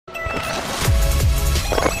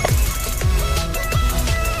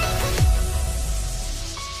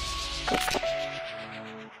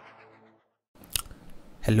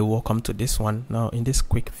Hello, welcome to this one. Now in this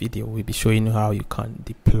quick video we'll be showing you how you can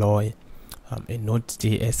deploy a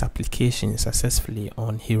Node.js application successfully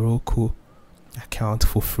on Heroku account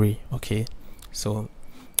for free. Okay, so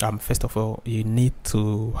first of all you need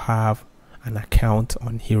to have an account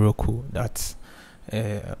on Heroku. That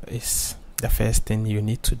is the first thing you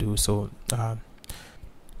need to do. So now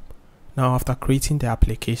after creating the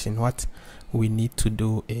application, what we need to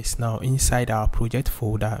do is, now inside our project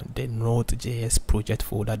folder, the Node.js project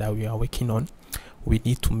folder that we are working on, we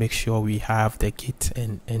need to make sure we have the git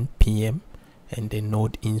and npm and the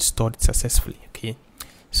node installed successfully. Okay,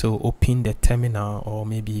 so open the terminal, or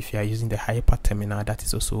maybe if you are using the hyper terminal, that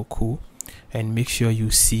is also cool, and make sure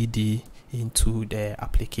you cd into the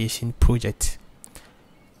application project.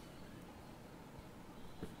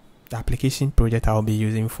 The application project I'll be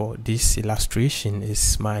using for this illustration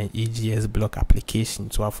is my EGS block application,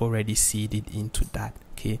 so I've already seeded into that.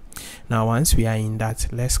 Okay, now once we are in that,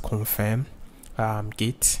 let's confirm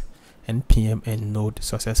git npm and node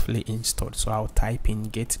successfully installed. So I'll type in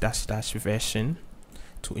git -- version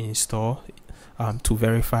to install, to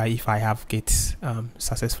verify if I have git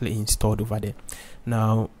successfully installed over there.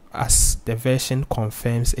 Now as the version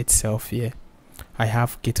confirms itself here, I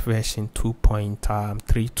have git version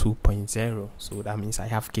 2.32.0, so that means I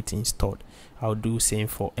have git installed. I'll do same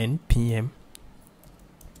for npm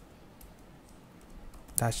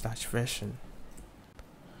 -- version.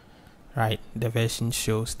 Right, the version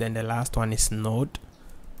shows. Then the last one is node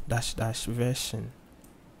 -- version.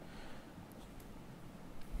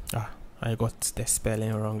 I got the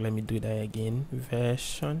spelling wrong. Let me do that again.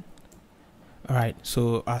 Version. Alright,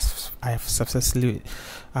 so as I have successfully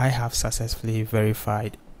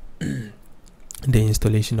verified the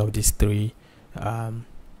installation of these three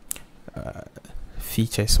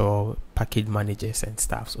features or package managers and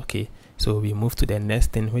stuff. Okay, so we move to the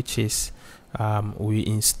next thing, which is we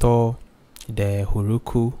install the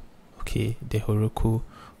heroku. Okay, the heroku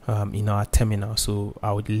in our terminal. So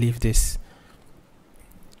I would leave this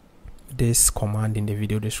command in the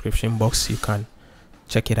video description box. You can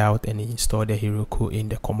check it out and install the heroku in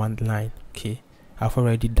the command line. Okay, I've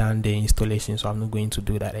already done the installation, so I'm not going to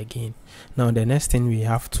do that again. Now the next thing we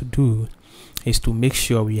have to do is to make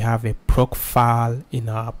sure we have a Procfile in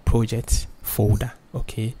our project folder.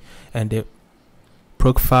 Okay, and the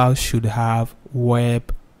Procfile should have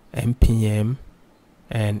web, npm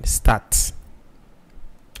and stat.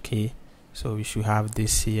 Okay, so we should have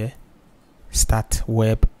this here: start,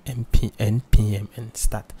 web, npm and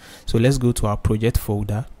stat. So let's go to our project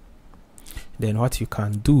folder. Then what you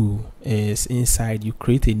can do is, inside you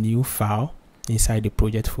create a new file. Inside the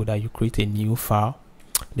project folder you create a new file,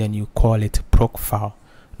 then you call it Procfile.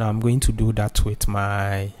 Now I'm going to do that with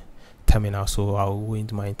my terminal, so I'll go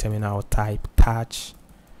into my terminal, I'll type touch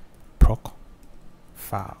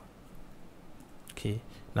Procfile. Okay,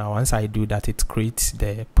 now once I do that, it creates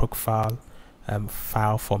the Procfile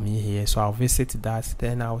file for me here. So I'll visit that,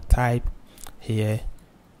 then I'll type here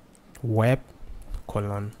web :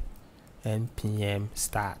 npm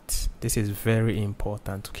start. This is very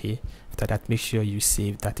important. Okay, after that, make sure you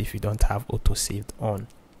save that if you don't have auto saved on.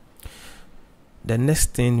 The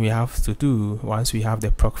next thing we have to do, once we have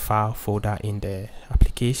the Procfile folder in the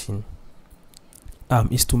application,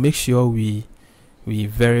 is to make sure we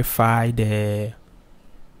verify the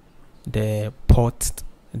port,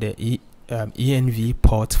 the env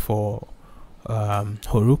port for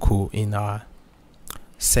Heroku in our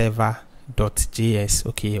server.js,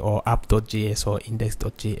 okay, or app.js or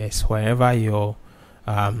index.js. Wherever your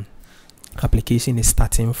application is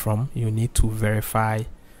starting from, you need to verify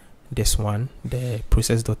this one, the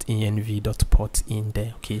process.env.PORT in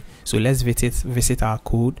there. Okay, so let's visit our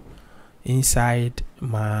code inside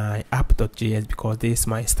my app.js, because this is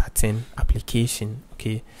my starting application.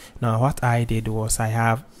 Okay, now what I did was, I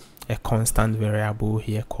have a constant variable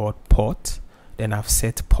here called port. Then I've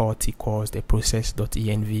set port equals the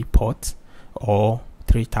process.env.PORT or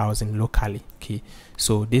 3000 locally. Okay,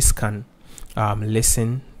 so this can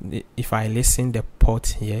listen. If I listen the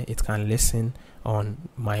port here, it can listen on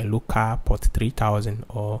my local port 3000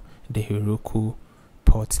 or the Heroku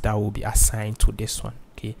port that will be assigned to this one.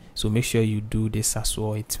 Okay, so make sure you do this as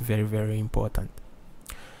well. It's very, very important.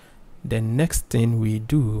 The next thing we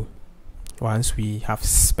do, once we have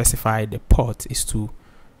specified the port, is to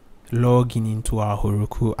log in into our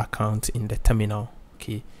Heroku account in the terminal.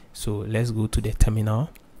 Okay, so let's go to the terminal.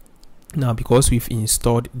 Now because we've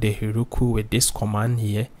installed the Heroku with this command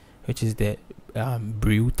here, which is the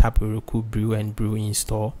brew, tap Heroku brew and brew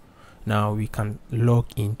install, now we can log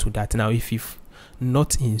into that. Now if you've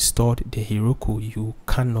not installed the Heroku, you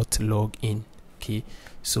cannot log in. Okay,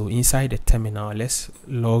 so inside the terminal, let's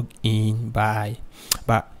log in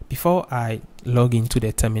but before I log into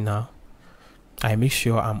the terminal, I make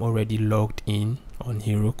sure I'm already logged in on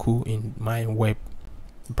Heroku in my web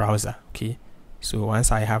browser. Okay, so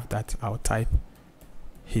once I have that, I'll type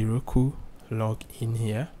Heroku log in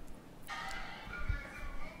here.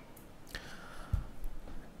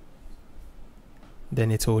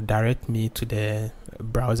 Then it will direct me to the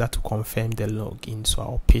browser to confirm the login. So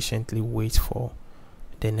I'll patiently wait for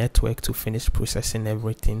the network to finish processing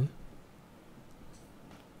everything.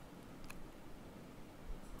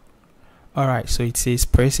 Alright, so it says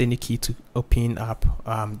press any key to open up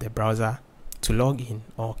the browser to log in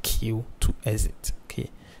or Q to exit. Okay,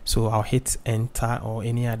 so I'll hit enter or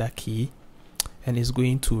any other key, and it's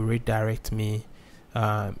going to redirect me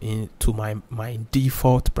into my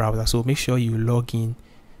default browser. So make sure you log in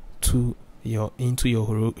into your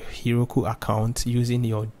Heroku account using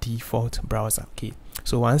your default browser. Okay,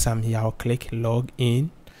 so once I'm here, I'll click log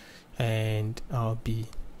in and I'll be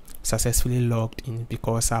successfully logged in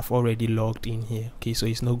because I've already logged in here. Okay, so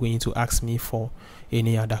it's not going to ask me for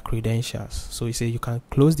any other credentials. So you say you can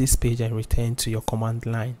close this page and return to your command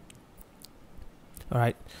line. All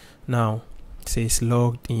right, now it says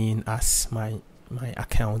logged in as my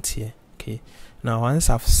account here. Okay, now once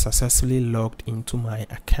I've successfully logged into my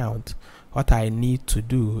account, what I need to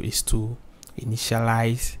do is to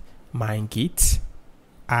initialize my Git,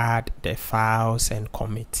 add the files and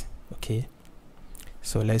commit. Okay,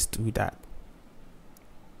 so let's do that.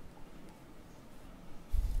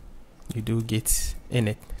 You do git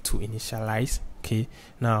init to initialize. Okay,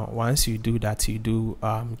 now once you do that, you do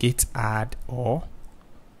git add all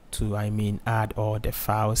to add all the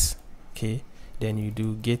files. Okay, then you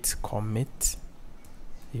do git commit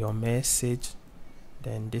your message,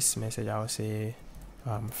 then this message I'll say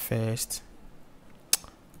first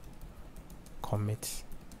commit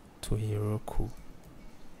to Heroku.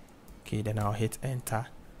 Okay, then I'll hit enter,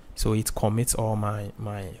 so it commits all my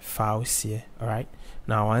files here. All right,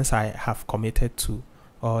 now once I have committed to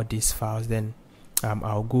all these files, then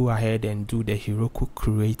I'll go ahead and do the Heroku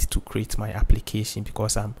create to create my application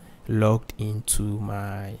because I'm logged into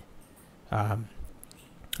my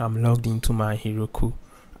Heroku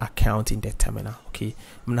account in the terminal. Okay,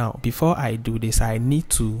 now before I do this, I need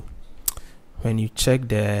to, when you check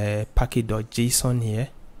the package.json here,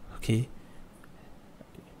 okay,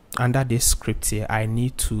 under this script here, I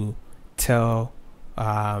need to tell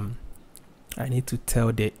the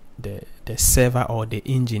server or the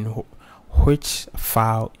engine which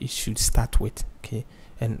file it should start with. Okay,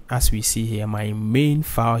 and as we see here, my main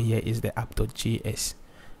file here is the app.js.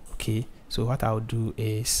 Okay, so what I'll do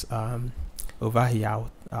is over here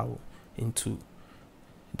I'll into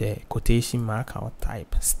the quotation mark, I'll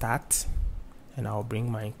type start and I'll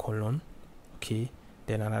bring my colon. Okay,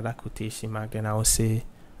 then another quotation mark, then I'll say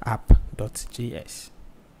app.js,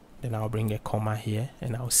 then I'll bring a comma here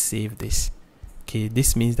and I'll save this. Okay,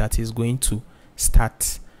 this means that it's going to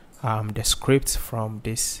start the script from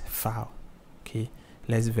this file. Okay,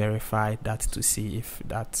 let's verify that to see if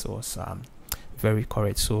that was very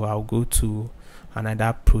correct. So I'll go to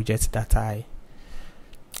another project that I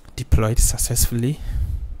deployed successfully,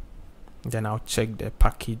 then I'll check the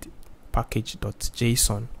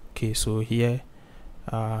package.json. Okay, so here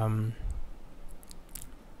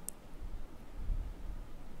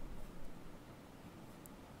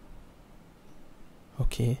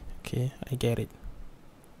okay, I get it.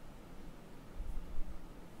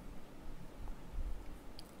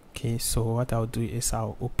 Okay, so what I'll do is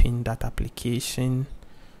I'll open that application.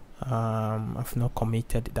 I've not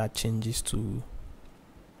committed that changes to,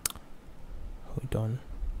 hold on.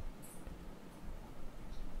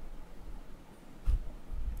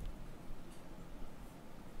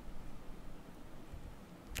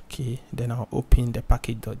 Okay, then I'll open the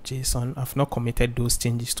package.json. I've not committed those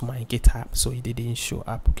changes to my GitHub, so it didn't show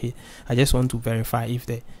up. Okay, I just want to verify if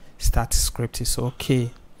the start script is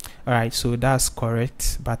okay. All right, so that's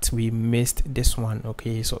correct, but we missed this one.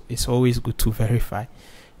 Okay, so it's always good to verify.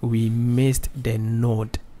 We missed the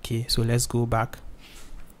node. Okay, so let's go back.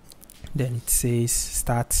 Then it says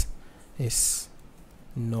start is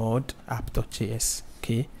node app.js.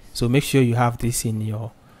 Okay, so make sure you have this in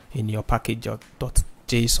your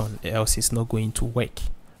package.json, else it's not going to work.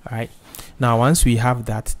 All right, now once we have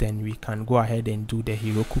that, then we can go ahead and do the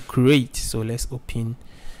Heroku create. So let's open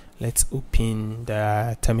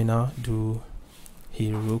the terminal, do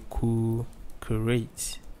Heroku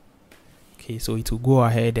create. Okay, so it will go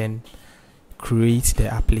ahead and create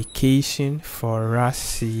the application for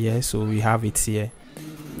us here. So we have it here,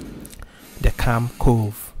 the cam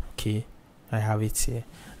cove. Okay, I have it here.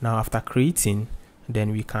 Now after creating,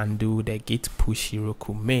 then we can do the git push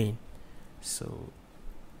heroku main. So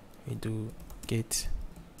we do git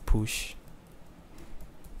push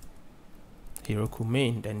heroku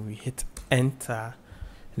main, then we hit enter,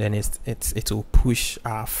 then it will push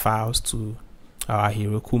our files to our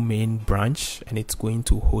heroku main branch, and it's going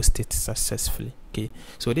to host it successfully. Okay,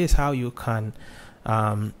 so this is how you can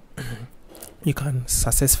you can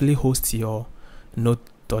successfully host your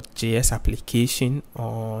node.js application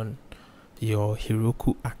on your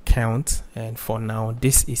Heroku account. And for now,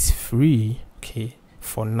 this is free. Okay,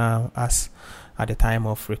 for now, as at the time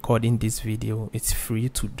of recording this video, it's free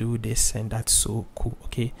to do this, and that's so cool.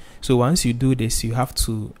 Okay, so once you do this, you have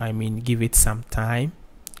to give it some time.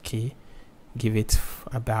 Okay, give it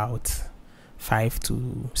about 5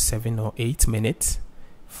 to 7 or 8 minutes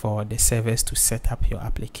for the servers to set up your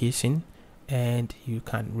application, and you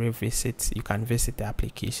can visit the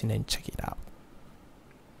application and check it out.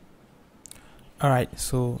 Alright,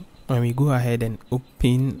 so when we go ahead and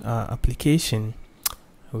open our application,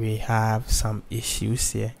 we have some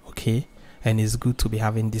issues here. Okay, and it's good to be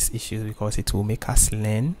having these issues because it will make us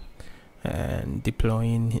learn, and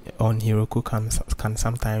deploying on Heroku can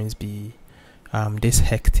sometimes be this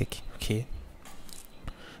hectic. Okay,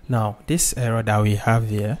 now this error that we have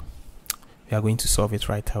here, we are going to solve it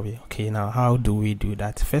right away. Okay, now how do we do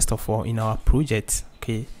that? First of all, in our project,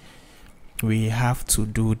 okay, we have to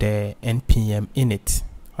do the npm init,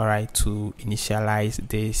 all right, to initialize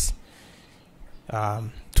this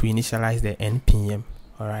to initialize the npm.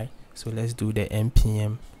 All right, so let's do the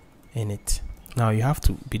npm init. Now you have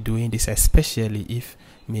to be doing this, especially if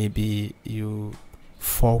maybe you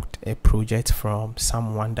forked a project from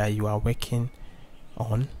someone that you are working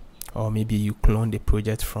on, or maybe you cloned the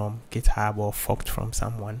project from GitHub or forked from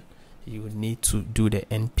someone. You need to do the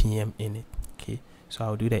npm init. Okay, so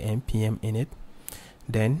I'll do the npm init,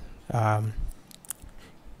 then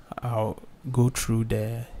I'll go through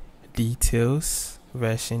the details,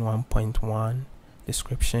 version 1.1,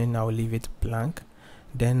 description, I'll leave it blank.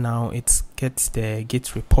 Then now it gets the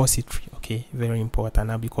git repository. Okay, very important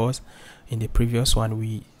now, because in the previous one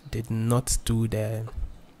we did not do the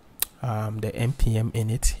npm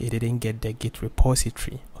init. It didn't get the git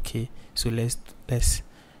repository. Okay, so let's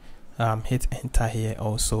hit enter here.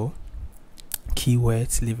 Also,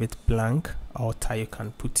 keywords, leave it blank. Author, you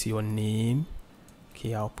can put your name.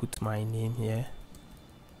 Okay, I'll put my name here.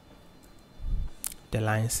 The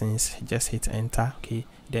license, just hit enter. Okay,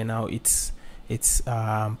 then now it's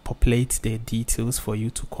populate the details for you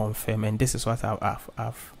to confirm, and this is what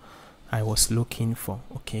I was looking for.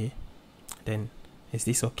 Okay, then is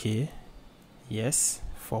this okay? Yes.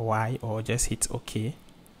 For why? Or just hit okay,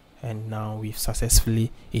 and now we've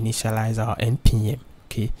successfully initialized our npm.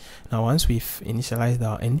 Okay, now once we've initialized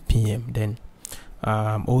our npm, then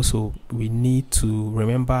also we need to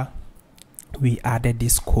remember we added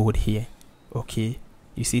this code here. Okay,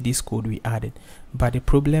 you see this code we added, but the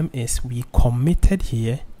problem is we committed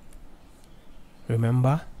here.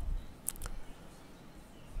 Remember,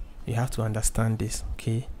 you have to understand this.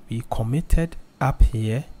 Okay, we committed up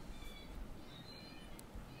here.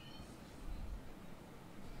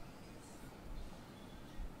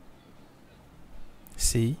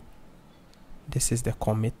 See, this is the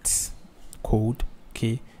commit code.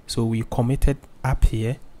 Okay, so we committed up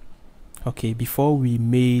here. Okay, before we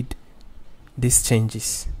made these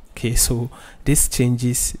changes. Okay, so these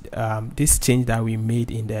changes, this change that we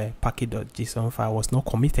made in the package.json file was not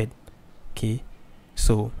committed. Okay,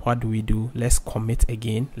 so what do we do? Let's commit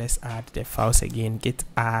again. Let's add the files again. Git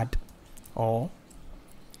add all,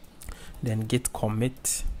 then git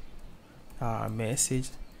commit message.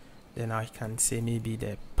 Then I can say maybe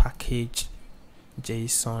the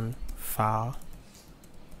package.json file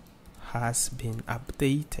has been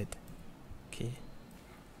updated. Okay,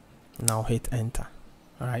 now hit enter.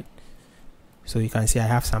 All right, so you can see I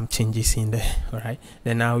have some changes in there. All right,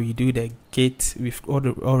 then now we do the git. We've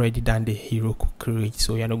already done the heroku create,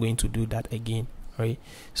 so we are not going to do that again. All right,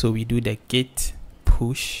 so we do the git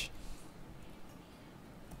push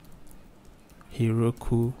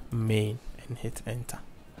heroku main and hit enter.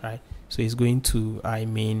 Right, so it's going to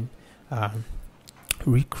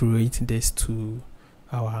recreate this to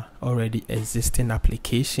our already existing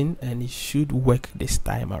application, and it should work this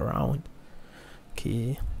time around.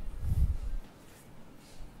 Okay,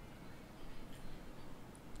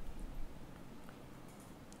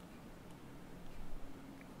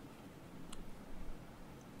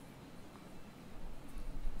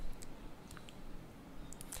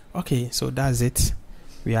 okay, so that's it.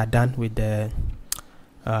 We are done with the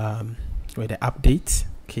update.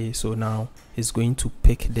 Okay, so now it's going to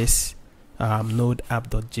pick this node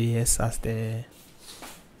app.js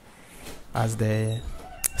as the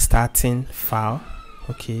starting file.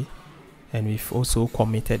 Okay, and we've also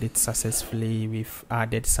committed it successfully. We've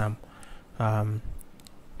added some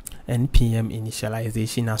npm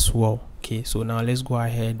initialization as well. Okay, so now let's go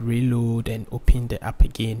ahead, reload, and open the app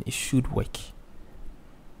again. It should work.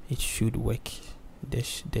 It should work.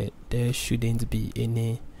 There shouldn't be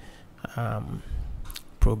any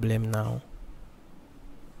problem now.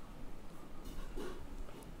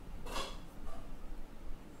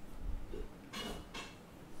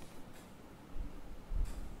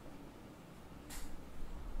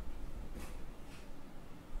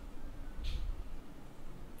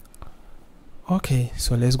 Okay,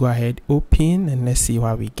 so let's go ahead, open, and let's see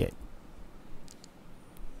what we get.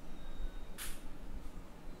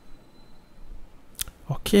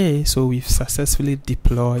 Okay, so we've successfully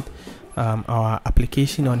deployed our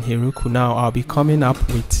application on Heroku. Now I'll be coming up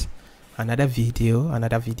with another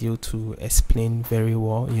video to explain very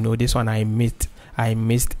well. You know, this one I missed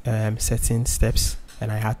certain steps and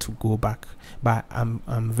I had to go back, but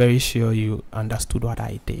I'm very sure you understood what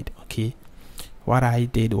I did. Okay, what I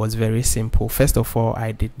did was very simple. First of all,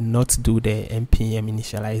 I did not do the npm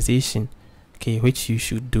initialization, okay, which you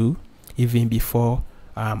should do even before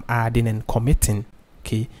adding and committing.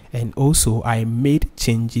 Okay, and also I made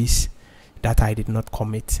changes that I did not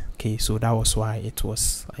commit. Okay, so that was why it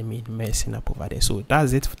was messing up over there. So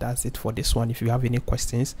that's it for this one. If you have any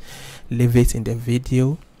questions, leave it in the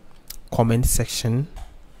video comment section,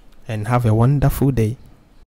 and have a wonderful day.